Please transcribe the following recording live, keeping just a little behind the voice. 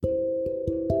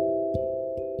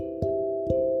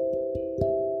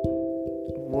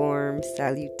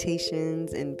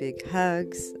salutations and big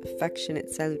hugs, affectionate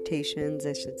salutations,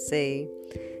 I should say,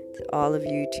 to all of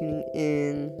you tuning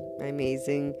in, my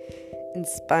amazing,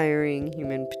 inspiring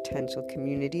human potential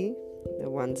community, the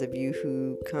ones of you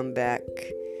who come back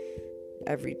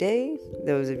every day,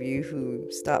 those of you who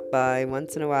stop by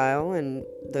once in a while, and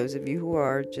those of you who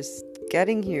are just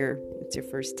getting here. It's your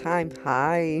first time.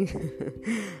 Hi.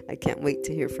 I can't wait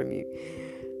to hear from you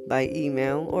by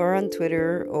email or on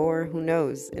Twitter or who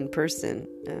knows, in person.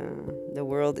 The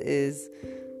world is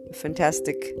a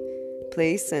fantastic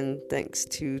place, and thanks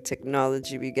to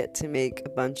technology we get to make a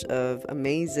bunch of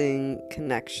amazing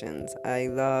connections. I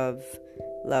love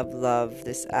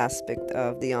this aspect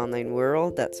of the online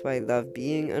world. That's why I love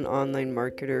being an online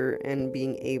marketer and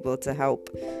being able to help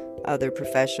other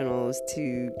professionals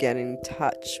to get in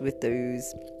touch with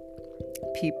those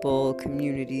people,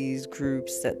 communities,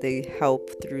 groups that they help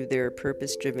through their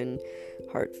purpose-driven,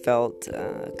 heartfelt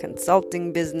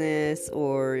consulting business,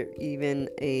 or even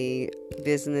a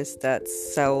business that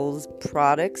sells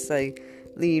products. I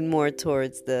lean more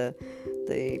towards the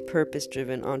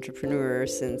purpose-driven entrepreneur,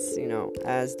 since,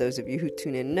 as those of you who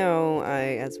tune in know,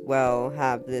 I as well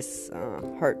have this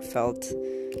heartfelt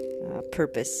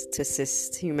purpose to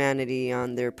assist humanity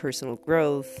on their personal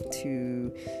growth,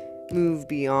 to move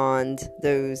beyond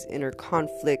those inner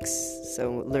conflicts,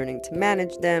 so learning to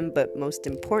manage them, but most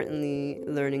importantly,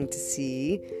 learning to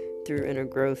see through inner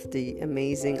growth the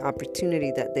amazing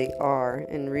opportunity that they are,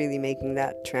 and really making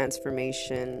that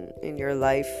transformation in your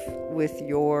life with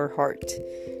your heart,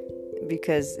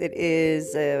 because it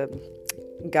is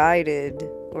guided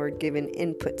or given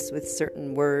inputs with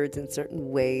certain words and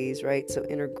certain ways, right? So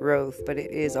inner growth, but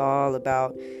it is all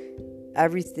about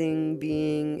everything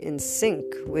being in sync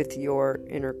with your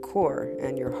inner core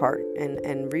and your heart,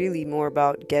 and really more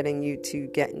about getting you to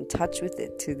get in touch with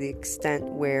it to the extent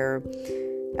where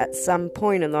at some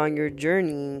point along your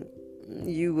journey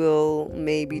you will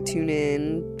maybe tune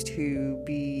in to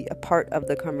be a part of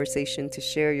the conversation, to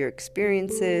share your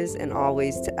experiences, and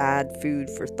always to add food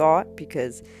for thought,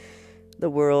 because the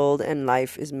world and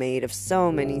life is made of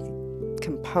so many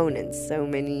components, so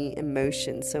many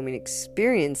emotions, so many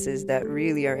experiences, that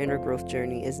really our inner growth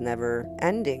journey is never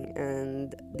ending.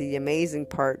 And the amazing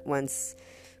part, once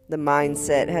the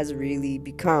mindset has really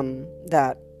become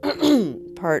that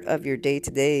part of your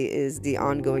day-to-day, is the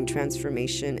ongoing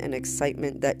transformation and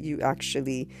excitement that you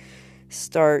actually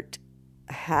start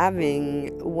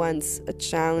having. Once a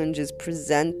challenge is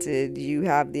presented, you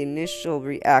have the initial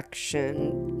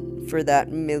reaction for that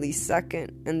millisecond,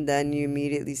 and then you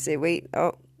immediately say,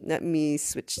 let me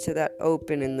switch to that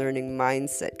open and learning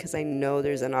mindset, because I know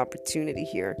there's an opportunity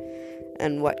here,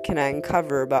 and what can I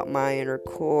uncover about my inner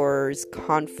core's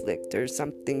conflict, or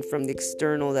something from the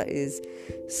external that is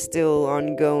still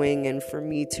ongoing, and for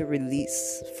me to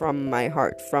release from my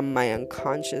heart, from my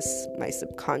unconscious, my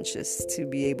subconscious, to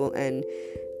be able and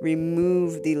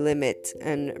remove the limit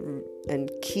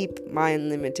and keep my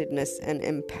unlimitedness and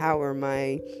empower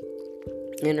my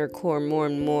inner core more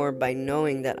and more, by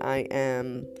knowing that I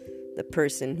am the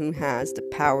person who has the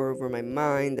power over my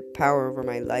mind, the power over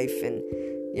my life, and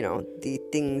the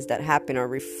things that happen are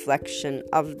reflection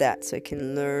of that, so I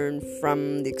can learn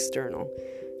from the external.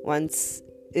 Once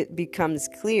it becomes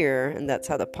clear, and that's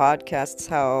how the podcasts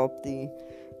help, the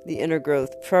inner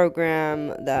growth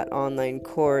program, that online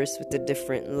course with the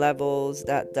different levels,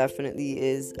 that definitely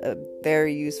is a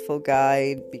very useful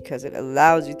guide, because it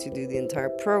allows you to do the entire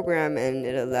program, and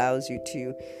it allows you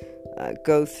to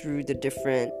go through the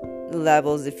different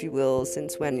levels, if you will,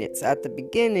 since when it's at the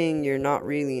beginning, you're not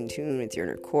really in tune with your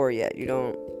inner core yet.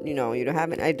 You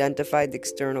haven't identified the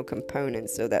external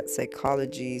components, so that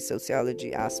psychology,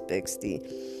 sociology aspects, the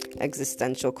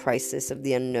existential crisis of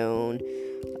the unknown,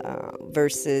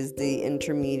 versus the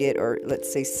intermediate, or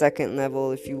let's say second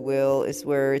level, if you will, is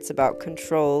where it's about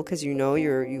control, because you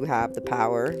have the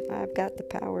power. I've got the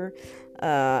power.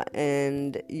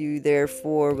 And you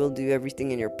therefore will do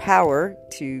everything in your power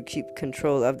to keep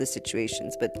control of the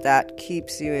situations, but that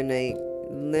keeps you in a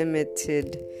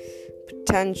limited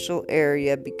potential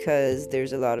area, because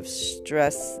there's a lot of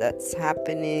stress that's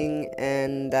happening,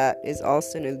 and that is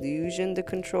also an illusion, the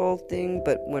control thing.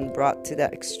 But when brought to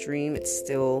that extreme, it's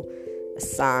still a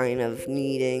sign of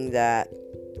needing that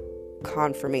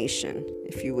confirmation,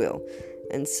 if you will.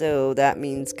 And so that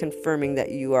means confirming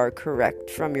that you are correct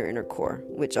from your inner core,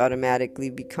 which automatically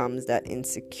becomes that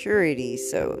insecurity.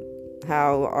 So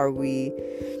how are we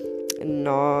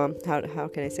how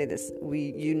can I say this?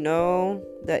 You know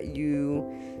that you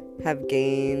have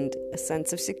gained a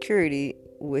sense of security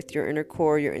with your inner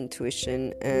core, your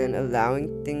intuition, and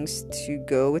allowing things to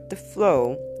go with the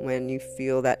flow when you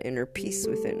feel that inner peace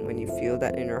within, when you feel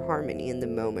that inner harmony in the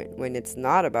moment, when it's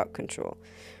not about control,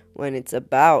 when it's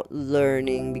about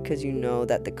learning because you know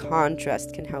that the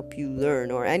contrast can help you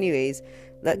learn. Or anyways,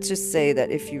 let's just say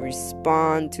that if you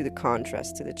respond to the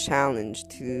contrast, to the challenge,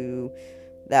 to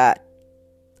that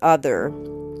other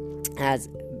as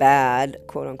bad,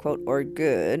 quote unquote, or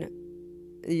good,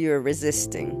 you're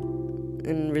resisting.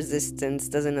 And resistance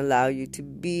doesn't allow you to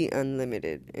be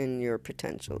unlimited in your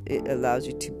potential. It allows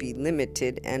you to be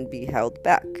limited and be held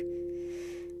back.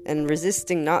 And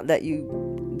resisting, not that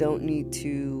you don't need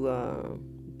to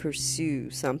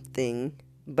pursue something,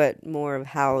 but more of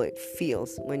how it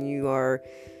feels when you are.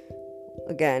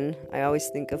 Again, I always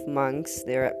think of monks.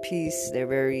 They're at peace. They're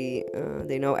very,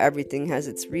 they know everything has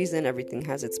its reason. Everything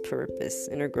has its purpose.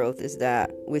 Inner growth is that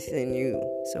within you.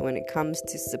 So when it comes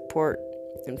to support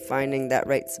and finding that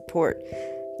right support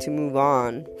to move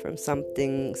on from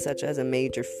something such as a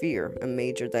major fear, a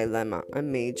major dilemma, a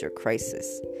major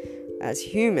crisis, as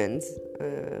humans,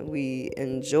 we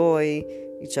enjoy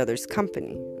each other's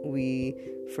company. We,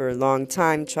 for a long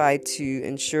time, try to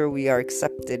ensure we are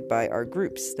accepted by our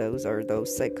groups. Those are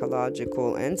those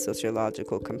psychological and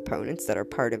sociological components that are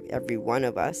part of every one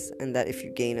of us, and that if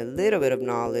you gain a little bit of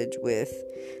knowledge with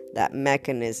that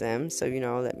mechanism, so,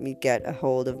 let me get a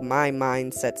hold of my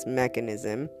mindset's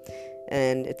mechanism.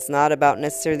 And it's not about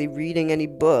necessarily reading any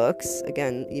books.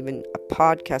 Again, even a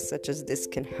podcast such as this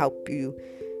can help you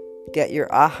get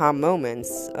your aha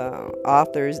moments.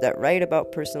 Authors that write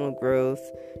about personal growth,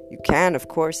 you can, of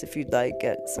course, if you'd like,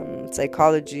 get some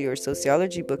psychology or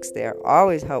sociology books. They are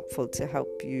always helpful to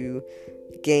help you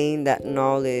gain that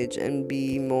knowledge and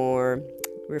be more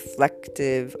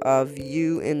reflective of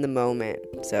you in the moment.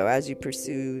 So as you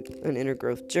pursue an inner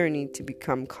growth journey to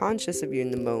become conscious of you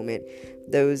in the moment,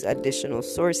 those additional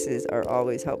sources are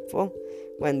always helpful.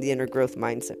 When the Inner Growth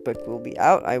Mindset book will be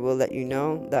out, I will let you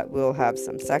know. That will have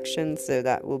some sections, so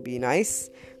that will be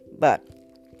nice. But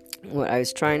what I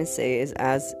was trying to say is,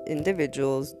 as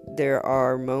individuals, there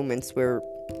are moments where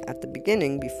at the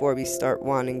beginning, before we start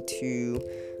wanting to,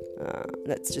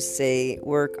 let's just say,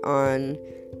 work on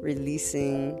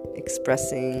releasing,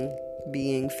 expressing,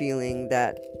 being, feeling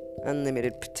that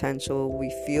unlimited potential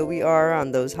we feel we are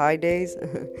on those high days.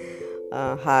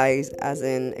 Highs as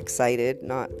in excited,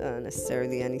 not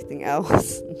necessarily anything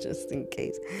else, just in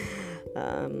case.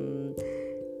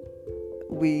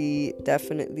 We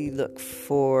definitely look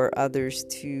for others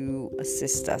to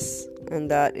assist us,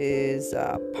 and that is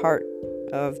part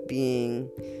of being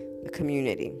a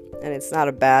community. And it's not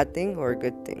a bad thing or a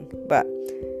good thing, but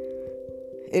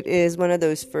it is one of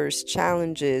those first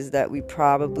challenges that we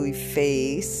probably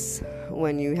face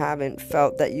when you haven't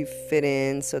felt that you fit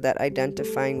in, so that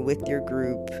identifying with your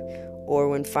group, or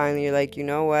when finally you're like, you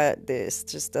know what, this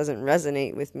just doesn't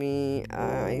resonate with me,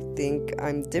 I think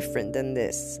I'm different than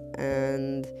this,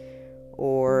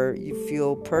 or you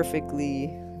feel perfectly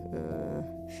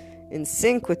in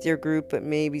sync with your group, but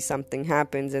maybe something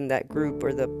happens and that group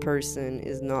or the person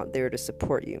is not there to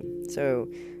support you. So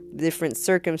different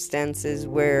circumstances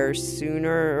where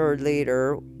sooner or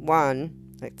later,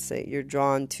 let's say you're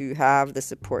drawn to have the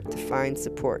support, to find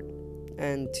support,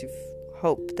 and to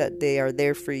hope that they are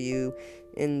there for you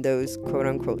in those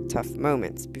quote-unquote tough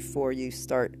moments, before you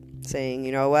start saying,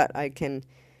 you know what, I can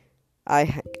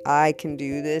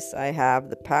do this, I have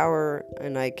the power,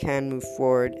 and I can move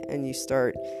forward, and you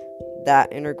start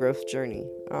that inner growth journey.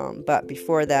 But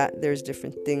before that, there's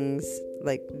different things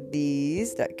like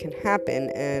these that can happen,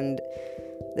 and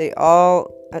they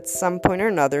all, at some point or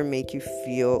another, make you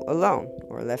feel alone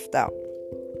or left out.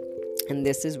 And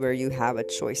this is where you have a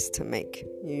choice to make.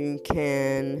 You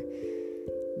can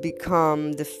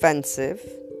become defensive,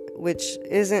 which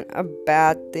isn't a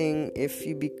bad thing if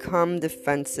you become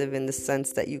defensive in the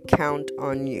sense that you count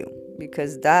on you,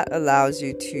 because that allows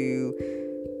you to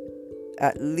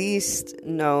at least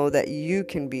know that you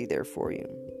can be there for you.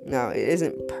 Now, it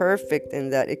isn't perfect in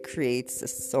that it creates a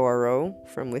sorrow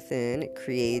from within. It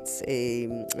creates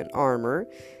an armor,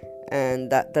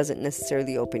 and that doesn't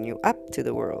necessarily open you up to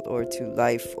the world or to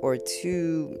life or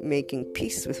to making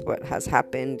peace with what has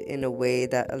happened in a way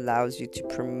that allows you to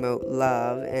promote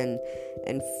love and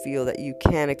feel that you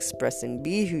can express and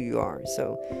be who you are.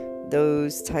 So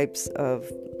those types of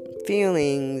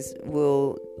feelings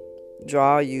will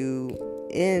draw you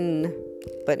in,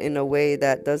 but in a way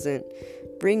that doesn't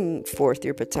bring forth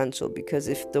your potential, because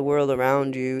if the world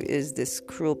around you is this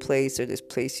cruel place or this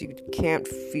place you can't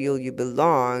feel you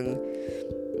belong,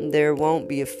 there won't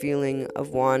be a feeling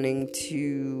of wanting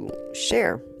to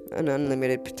share an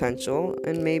unlimited potential,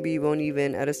 and maybe you won't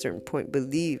even at a certain point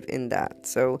believe in that.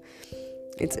 So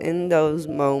it's in those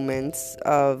moments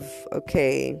of,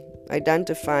 okay,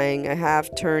 identifying I have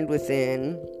turned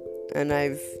within and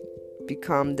I've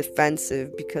become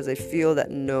defensive because I feel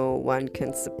that no one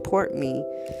can support me,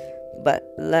 but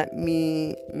let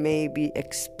me maybe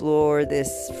explore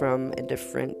this from a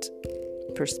different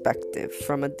perspective,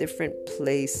 from a different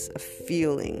place of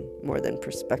feeling more than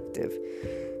perspective.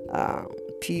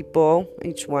 People,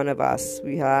 each one of us,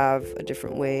 we have a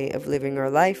different way of living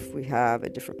our life, we have a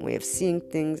different way of seeing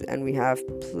things, and we have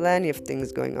plenty of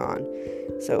things going on.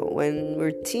 So when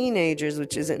we're teenagers,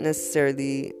 which isn't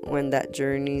necessarily when that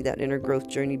journey, that inner growth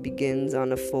journey begins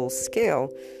on a full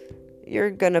scale, you're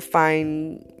gonna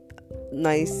find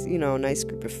nice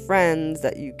group of friends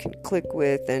that you can click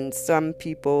with, and some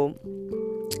people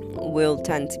will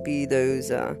tend to be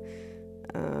those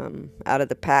out of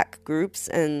the pack groups,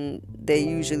 and they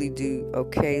usually do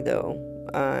okay though,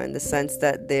 in the sense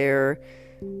that their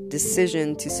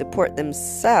decision to support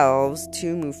themselves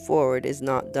to move forward is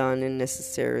not done in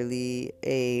necessarily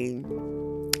a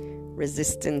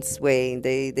resistance way.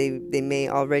 They may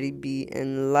already be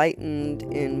enlightened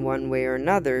in one way or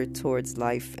another towards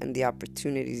life and the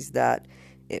opportunities that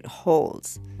it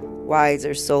holds.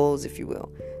 Wiser souls, if you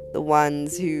will. The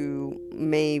ones who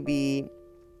maybe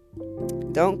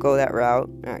don't go that route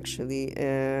actually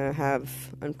have,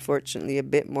 unfortunately, a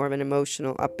bit more of an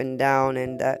emotional up and down,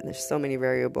 and that there's so many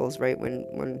variables, right?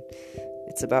 When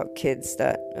it's about kids,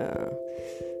 that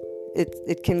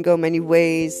it can go many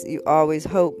ways. You always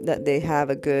hope that they have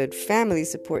a good family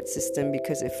support system,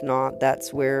 because if not,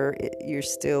 that's where you're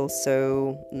still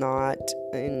so not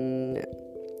in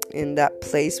that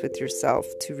place with yourself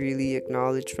to really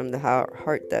acknowledge from the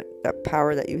heart that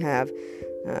power that you have.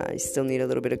 You still need a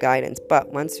little bit of guidance.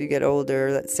 But once you get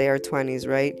older, let's say our 20s,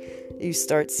 right, you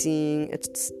start seeing a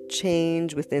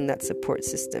change within that support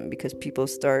system, because people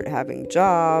start having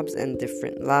jobs and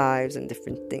different lives and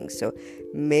different things. So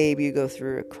maybe you go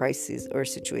through a crisis or a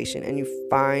situation and you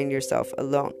find yourself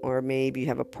alone, or maybe you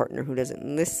have a partner who doesn't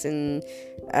listen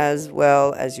as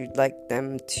well as you'd like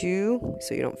them to,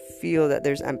 so you don't feel that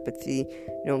there's empathy,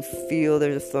 you don't feel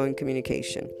there's a flowing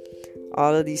communication,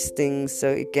 all of these things. So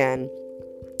again,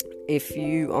 if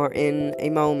you are in a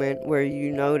moment where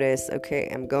you notice, okay,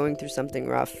 I'm going through something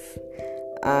rough,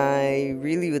 I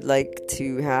really would like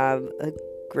to have a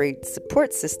great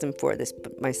support system for this,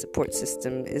 but my support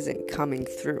system isn't coming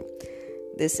through.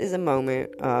 This is a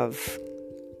moment of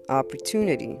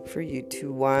opportunity for you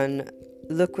to, one,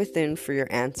 look within for your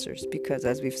answers, because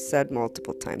as we've said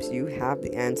multiple times, you have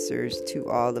the answers to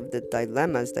all of the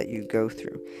dilemmas that you go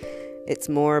through. It's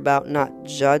more about not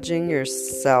judging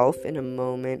yourself in a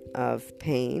moment of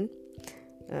pain,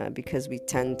 because we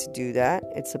tend to do that.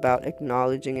 It's about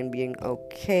acknowledging and being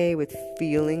okay with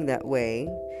feeling that way.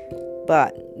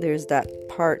 But there's that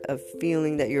part of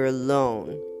feeling that you're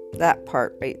alone. That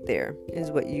part right there is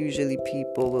what usually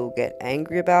people will get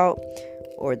angry about,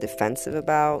 or defensive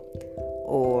about,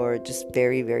 or just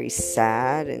very, very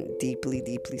sad and deeply,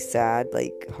 deeply sad,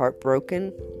 like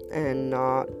heartbroken, and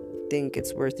not think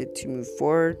it's worth it to move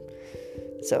forward.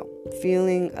 So,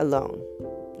 feeling alone.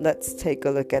 Let's take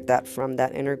a look at that from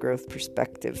that inner growth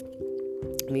perspective,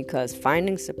 because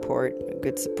finding support,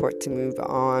 good support to move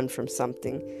on from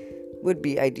something, would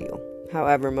be ideal.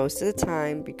 However, most of the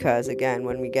time, because again,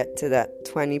 when we get to that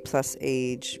 20 plus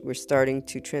age, we're starting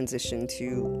to transition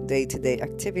to day-to-day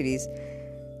activities.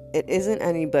 It isn't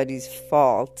anybody's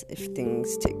fault if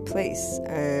things take place,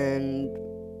 and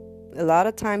a lot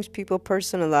of times people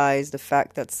personalize the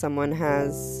fact that someone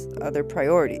has other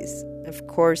priorities. Of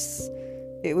course,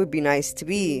 it would be nice to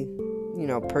be,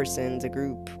 persons, a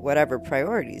group, whatever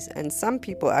priorities. And some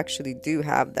people actually do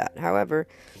have that. However,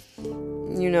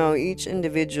 each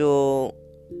individual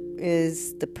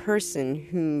is the person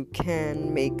who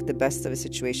can make the best of a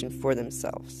situation for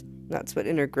themselves. That's what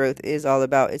inner growth is all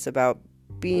about. It's about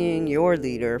being your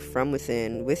leader from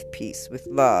within, with peace, with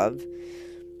love,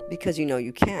 because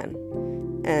you can.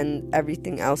 And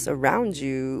everything else around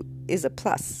you is a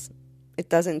plus. It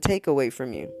doesn't take away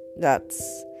from you.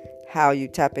 That's how you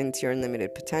tap into your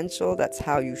unlimited potential. That's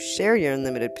how you share your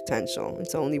unlimited potential.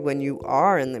 It's only when you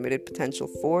are unlimited potential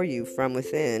for you from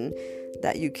within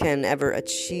that you can ever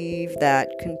achieve that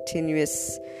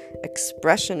continuous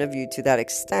expression of you to that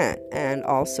extent, and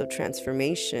also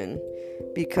transformation,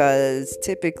 because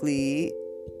typically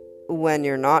when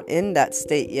you're not in that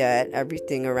state yet,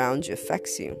 everything around you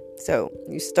affects you. So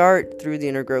you start through the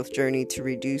inner growth journey to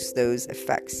reduce those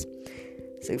effects.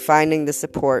 So finding the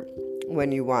support,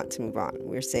 when you want to move on.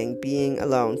 We're saying being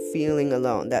alone, feeling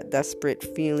alone, that desperate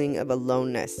feeling of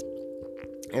aloneness,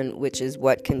 and which is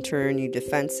what can turn you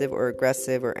defensive or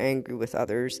aggressive or angry with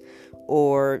others,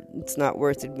 or it's not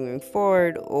worth it moving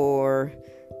forward, or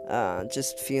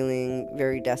just feeling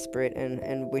very desperate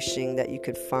and wishing that you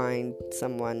could find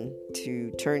someone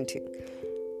to turn to.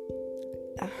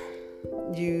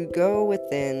 You go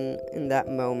within in that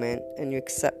moment and you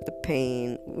accept the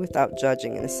pain without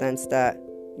judging, in the sense that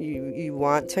you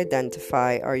want to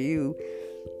identify, are you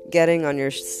getting on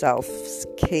yourself's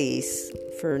case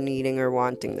for needing or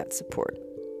wanting that support?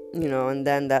 And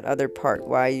then that other part,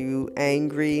 why you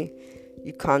angry,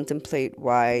 you contemplate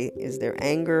why is there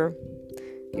anger,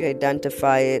 you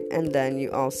identify it, and then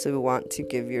you also want to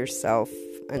give yourself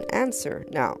an answer.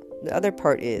 Now, the other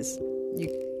part is,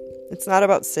 it's not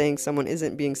about saying someone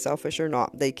isn't being selfish or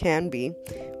not. They can be.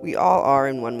 We all are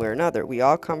in one way or another. We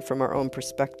all come from our own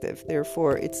perspective.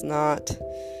 Therefore, it's not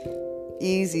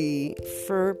easy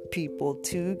for people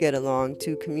to get along,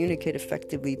 to communicate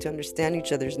effectively, to understand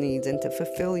each other's needs, and to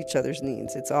fulfill each other's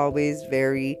needs. It's always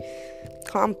very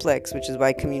complex, which is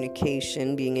why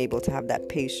communication, being able to have that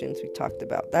patience, we talked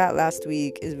about that last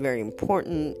week, is very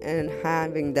important, and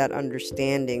having that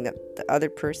understanding that the other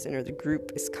person or the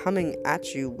group is coming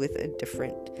at you with a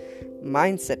different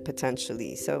mindset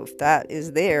potentially. So if that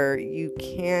is there, you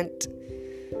can't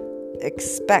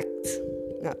expect,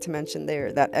 not to mention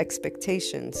that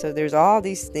expectation. So there's all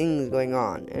these things going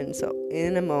on. And so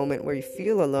in a moment where you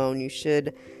feel alone, you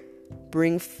should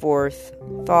bring forth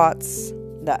thoughts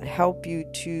that help you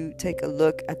to take a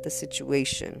look at the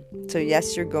situation. So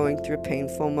yes, you're going through a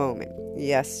painful moment.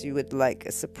 Yes, you would like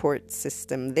a support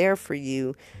system there for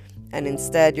you. And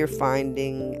instead you're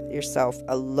finding yourself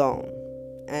alone.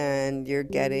 And you're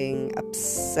getting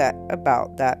upset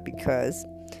about that because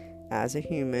as a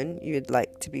human, you'd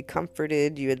like to be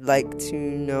comforted. You would like to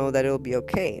know that it'll be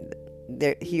okay.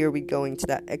 Here we go into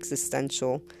that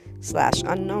existential /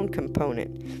 unknown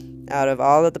component. Out of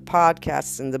all of the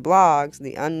podcasts and the blogs,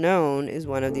 the unknown is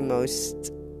one of the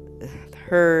most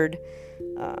heard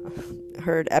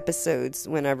episodes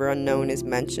whenever unknown is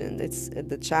mentioned. It's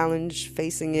the challenge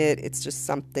facing it. It's just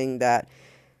something that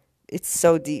it's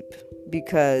so deep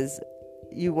because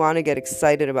you want to get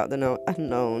excited about the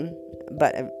unknown,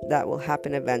 but that will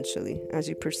happen eventually as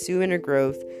you pursue inner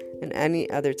growth and any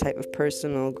other type of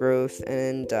personal growth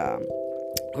and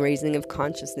raising of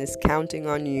consciousness, counting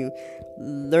on you,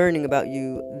 learning about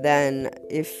you. Then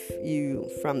if you,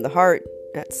 from the heart,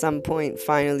 at some point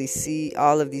finally see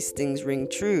all of these things ring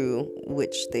true,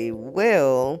 which they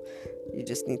will, you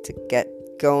just need to get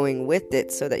going with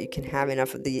it so that you can have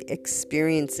enough of the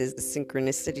experiences, the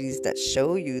synchronicities that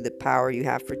show you the power you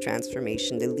have for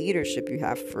transformation, the leadership you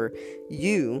have for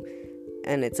you.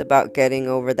 And it's about getting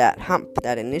over that hump,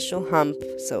 that initial hump.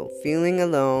 So feeling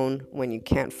alone when you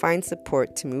can't find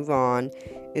support to move on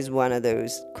is one of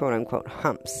those quote-unquote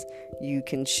humps. You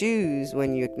can choose,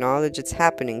 when you acknowledge it's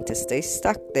happening, to stay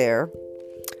stuck there,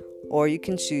 or you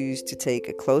can choose to take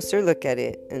a closer look at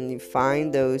it and you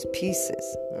find those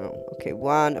pieces. Okay,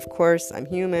 one, of course, I'm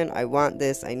human. I want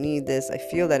this. I need this. I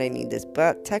feel that I need this.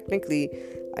 But technically,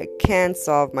 I can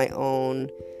solve my own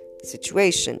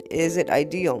situation. Is it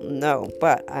ideal? No,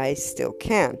 but I still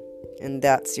can. And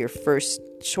that's your first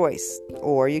choice.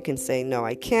 Or you can say, no,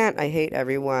 I can't. I hate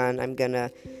everyone. I'm going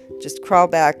to just crawl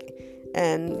back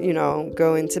and,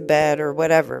 go into bed or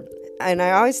whatever. And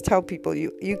I always tell people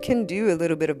you can do a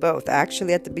little bit of both.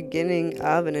 Actually, at the beginning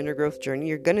of an inner growth journey,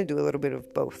 you're going to do a little bit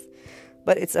of both.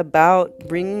 But it's about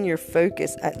bringing your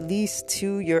focus at least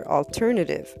to your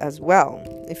alternative as well.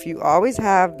 If you always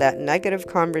have that negative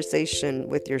conversation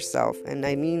with yourself, and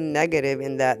I mean negative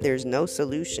in that there's no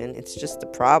solution, it's just a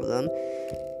problem,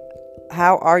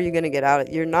 how are you going to get out of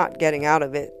it? You're not getting out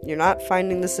of it. You're not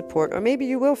finding the support, or maybe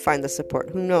you will find the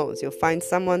support. Who knows? You'll find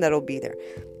someone that'll be there.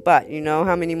 But you know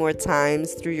how many more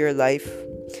times through your life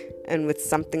and with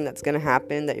something that's going to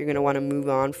happen that you're going to want to move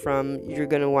on from, you're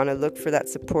going to want to look for that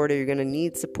support, or you're going to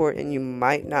need support, and you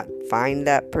might not find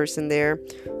that person there.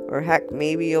 Or heck,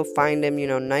 maybe you'll find them,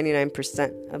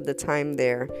 99% of the time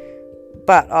there.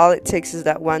 But all it takes is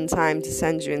that one time to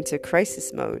send you into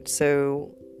crisis mode.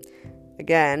 So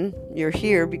again, you're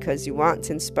here because you want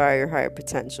to inspire your higher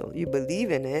potential. You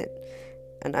believe in it.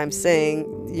 And I'm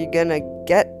saying you're going to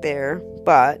get there,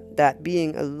 but that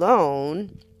being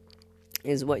alone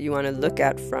is what you want to look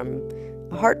at from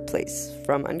a heart place,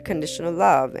 from unconditional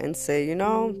love, and say,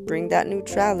 bring that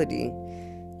neutrality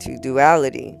to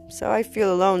duality. So I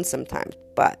feel alone sometimes,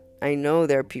 but I know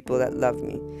there are people that love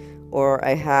me. or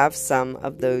I have some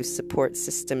of those support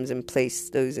systems in place,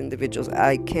 those individuals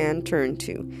I can turn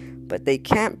to, but they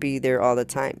can't be there all the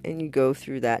time. And you go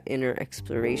through that inner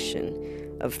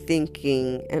exploration of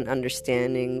thinking and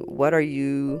understanding what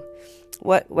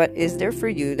is there for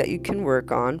you that you can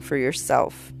work on for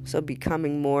yourself. So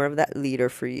becoming more of that leader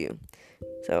for you.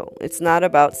 So it's not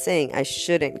about saying I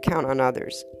shouldn't count on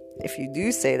others. If you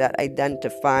do say that,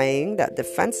 identifying that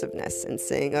defensiveness and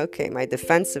saying, okay, my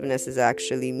defensiveness is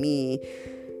actually me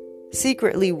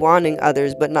secretly wanting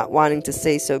others, but not wanting to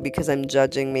say so because I'm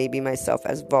judging maybe myself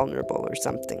as vulnerable or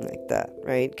something like that,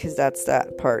 right? Because that's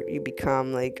that part. You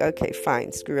become like, okay,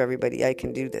 fine, screw everybody, I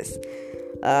can do this.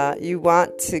 You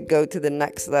want to go to the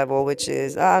next level, which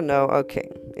is, no, okay,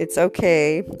 it's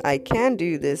okay, I can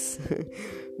do this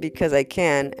because I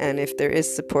can, and if there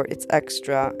is support, it's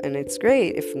extra, and it's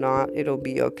great. If not, it'll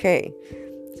be okay.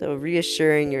 So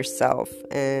reassuring yourself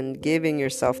and giving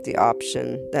yourself the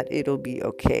option that it'll be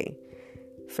okay.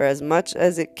 For as much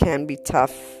as it can be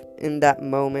tough in that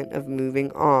moment of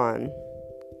moving on,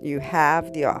 you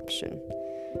have the option.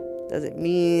 Does it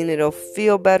mean it'll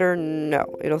feel better?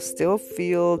 No. It'll still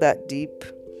feel that deep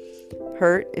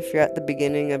hurt if you're at the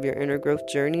beginning of your inner growth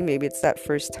journey. Maybe it's that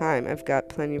first time. I've got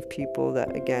plenty of people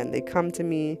that, again, they come to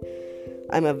me.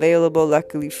 I'm available,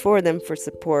 luckily, for them for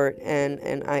support,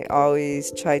 and I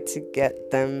always try to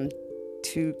get them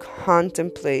to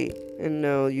contemplate and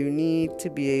know you need to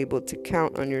be able to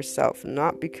count on yourself,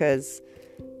 not because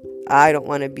I don't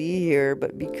want to be here,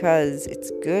 but because it's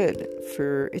good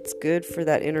for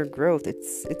that inner growth.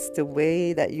 It's the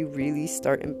way that you really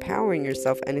start empowering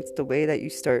yourself, and it's the way that you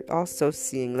start also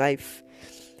seeing life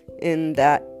in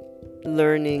that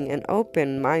learning and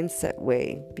open mindset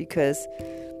way, because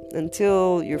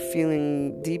until you're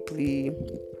feeling deeply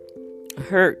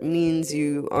hurt means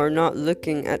you are not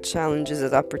looking at challenges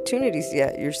as opportunities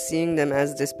yet. You're seeing them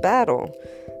as this battle.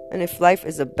 And if life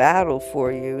is a battle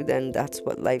for you, then that's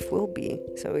what life will be.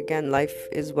 So again, life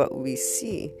is what we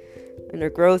see. Inner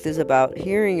growth is about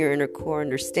hearing your inner core,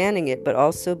 understanding it, but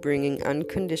also bringing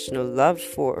unconditional love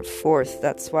forth.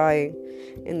 That's why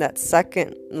in that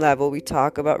second level, we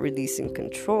talk about releasing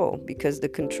control, because the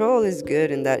control is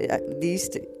good in that at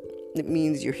least it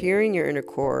means you're hearing your inner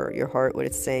core, your heart, what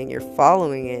it's saying, you're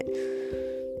following it,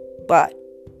 but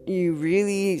you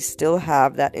really still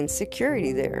have that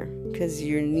insecurity there because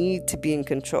you need to be in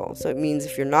control. So it means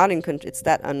if you're not in control, it's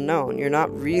that unknown. You're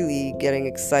not really getting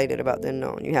excited about the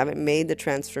unknown. You haven't made the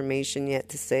transformation yet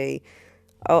to say,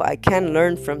 oh, I can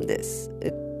learn from this.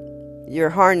 You're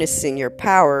harnessing your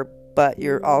power, but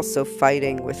you're also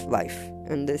fighting with life.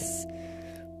 And this,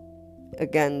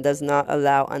 again, does not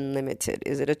allow unlimited.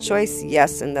 Is it a choice?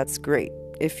 Yes, and that's great.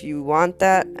 If you want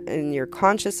that and you're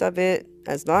conscious of it,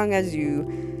 as long as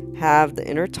you have the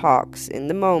inner talks in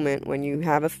the moment when you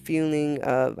have a feeling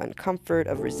of uncomfort,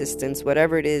 of resistance,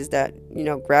 whatever it is that,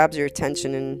 grabs your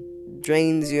attention and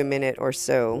drains you a minute or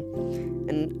so.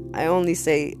 And I only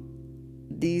say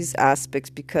these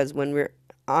aspects because when we're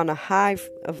on a high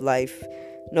of life,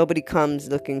 nobody comes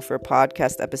looking for a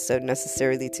podcast episode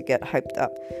necessarily to get hyped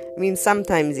up. I mean,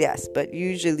 sometimes yes, but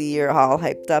usually you're all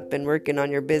hyped up and working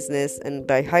on your business. And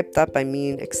by hyped up, I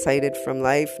mean excited from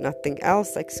life, nothing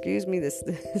else. Excuse me, this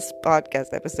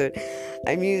podcast episode,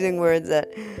 I'm using words that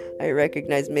I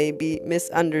recognize may be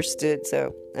misunderstood.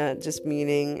 So just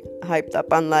meaning hyped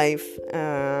up on life,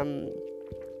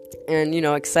 and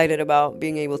excited about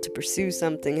being able to pursue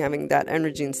something, having that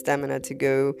energy and stamina to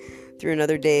go through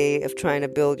another day of trying to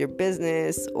build your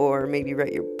business, or maybe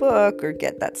write your book, or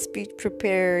get that speech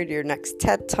prepared, your next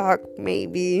TED Talk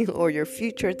maybe, or your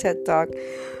future TED Talk,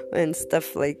 and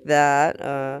stuff like that.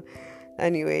 Now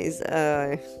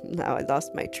I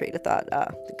lost my train of thought.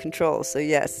 Control. So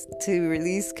yes, to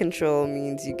release control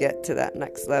means you get to that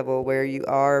next level where you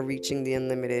are reaching the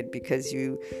unlimited, because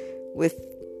you, with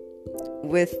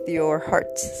your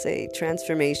heart, say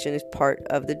transformation is part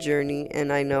of the journey,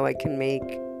 and I know I can make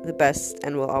the best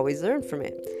and will always learn from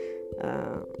it.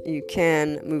 You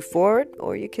can move forward,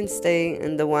 or you can stay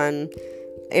in the one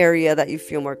area that you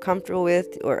feel more comfortable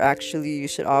with, or actually you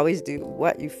should always do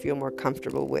what you feel more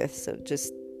comfortable with. So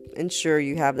just ensure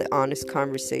you have the honest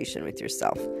conversation with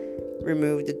yourself.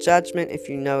 Remove the judgment if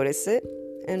you notice it,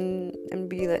 and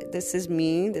be like, this is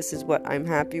me, this is what I'm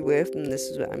happy with, and this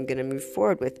is what I'm going to move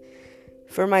forward with.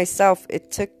 For myself, it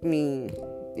took me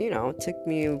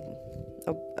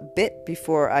a bit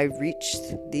before I reached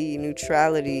the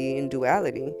neutrality and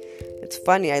duality. It's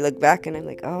funny, I look back and I'm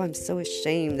like, oh, I'm so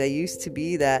ashamed. I used to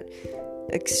be that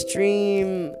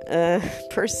extreme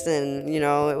person.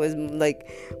 It was like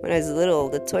when I was little,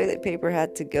 the toilet paper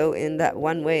had to go in that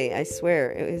one way. I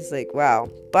swear, it was like, wow.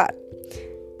 But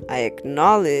I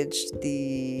acknowledged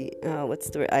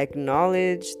I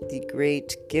acknowledged the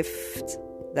great gift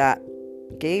that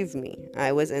gave me.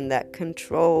 I was in that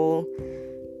control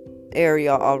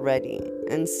area already.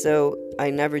 And so I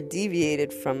never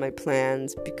deviated from my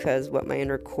plans because what my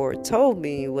inner core told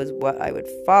me was what I would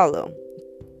follow.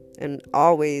 And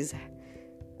always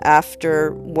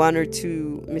after one or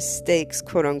two mistakes,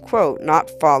 quote unquote, not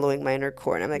following my inner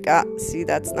core. And I'm like, see,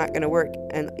 that's not going to work.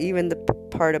 And even the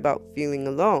part about feeling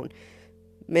alone,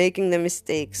 making the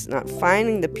mistakes, not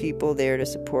finding the people there to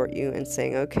support you and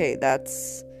saying, okay,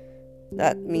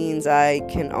 that means I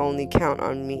can only count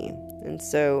on me. And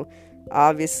so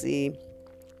obviously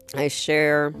I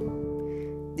share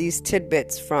these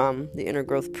tidbits from the Inner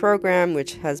Growth Program,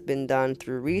 which has been done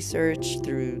through research,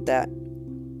 through that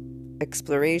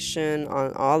exploration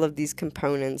on all of these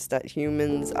components that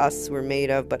humans, us, were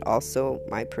made of, but also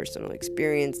my personal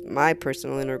experience, my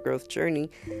personal inner growth journey,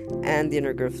 and the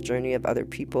inner growth journey of other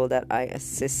people that I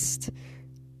assist,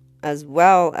 as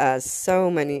well as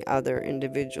so many other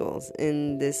individuals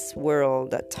in this world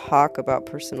that talk about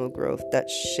personal growth, that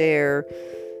share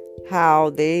how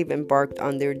they've embarked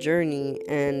on their journey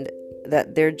and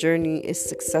that their journey is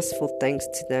successful thanks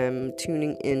to them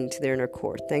tuning into their inner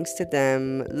core, thanks to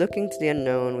them looking to the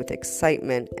unknown with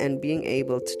excitement and being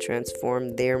able to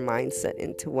transform their mindset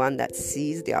into one that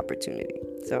sees the opportunity.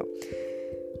 So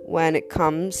when it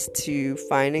comes to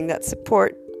finding that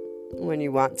support, when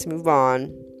you want to move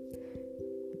on,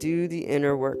 do the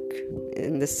inner work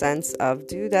in the sense of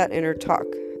do that inner talk,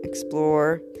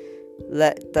 explore,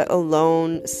 let the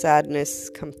alone sadness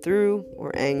come through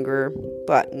or anger,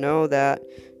 but know that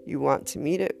you want to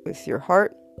meet it with your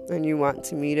heart and you want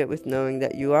to meet it with knowing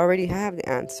that you already have the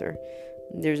answer.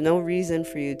 There's no reason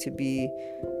for you to be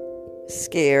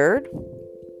scared.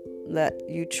 Let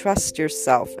you trust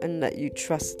yourself and let you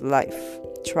trust life.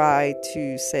 Try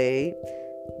to say,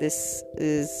 this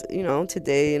is,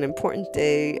 today an important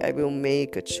day. I will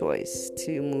make a choice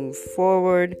to move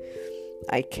forward.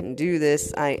 I can do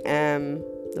this. I am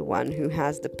the one who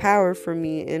has the power for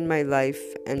me in my life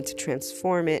and to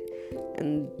transform it.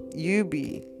 And you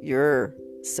be your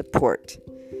support.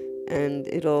 And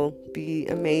it'll be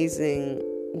amazing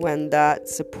when that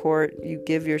support you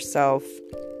give yourself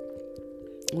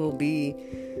will be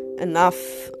enough.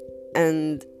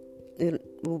 And it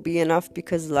will be enough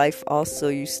because life also,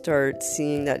 you start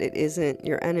seeing that it isn't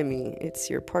your enemy, it's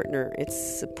your partner.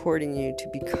 It's supporting you to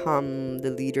become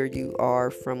the leader you are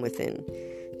from within,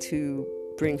 to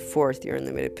bring forth your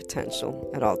unlimited potential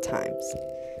at all times.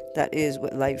 That is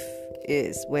what life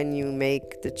is. When you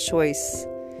make the choice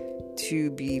to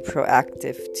be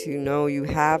proactive, to know you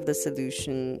have the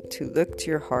solution, to look to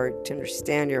your heart, to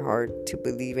understand your heart, to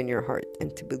believe in your heart,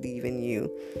 and to believe in you,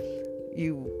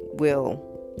 you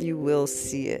will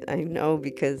see it. I know,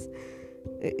 because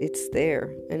it's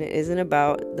there. And it isn't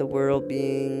about the world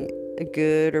being a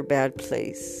good or bad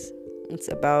place. It's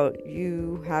about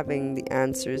you having the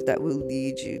answers that will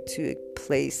lead you to a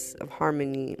place of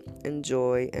harmony and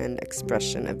joy and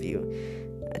expression of you.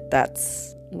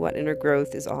 That's what inner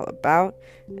growth is all about.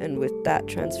 And with that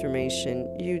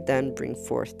transformation, you then bring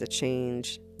forth the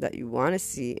change that you want to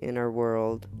see in our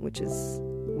world, which is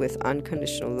with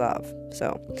unconditional love.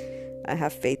 So I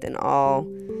have faith in all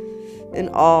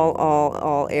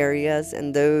areas,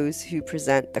 and those who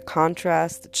present the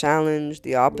contrast, the challenge,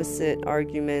 the opposite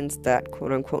arguments, that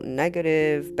quote unquote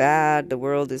negative, bad, the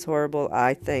world is horrible.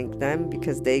 I thank them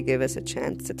because they give us a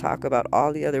chance to talk about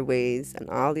all the other ways and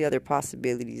all the other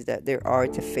possibilities that there are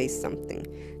to face something,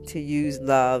 to use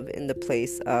love in the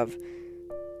place of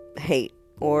hate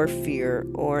or fear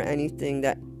or anything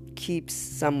that keeps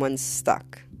someone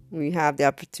stuck. We have the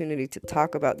opportunity to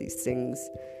talk about these things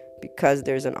because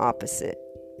there's an opposite.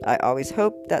 I always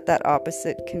hope that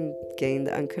opposite can gain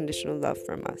the unconditional love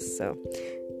from us. So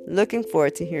looking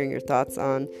forward to hearing your thoughts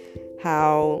on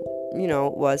how,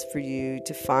 it was for you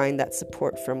to find that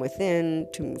support from within,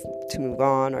 to move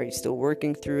on. Are you still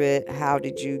working through it? How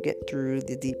did you get through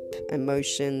the deep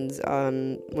emotions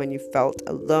when you felt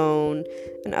alone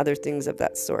and other things of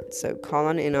that sort? So call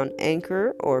on in on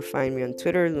Anchor or find me on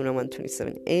Twitter,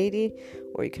 Luna12780,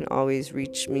 or you can always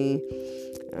reach me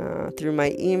through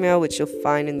my email, which you'll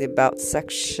find in the About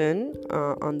section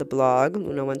on the blog,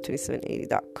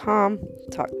 Luna12780.com.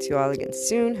 Talk to you all again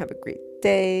soon. Have a great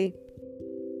day.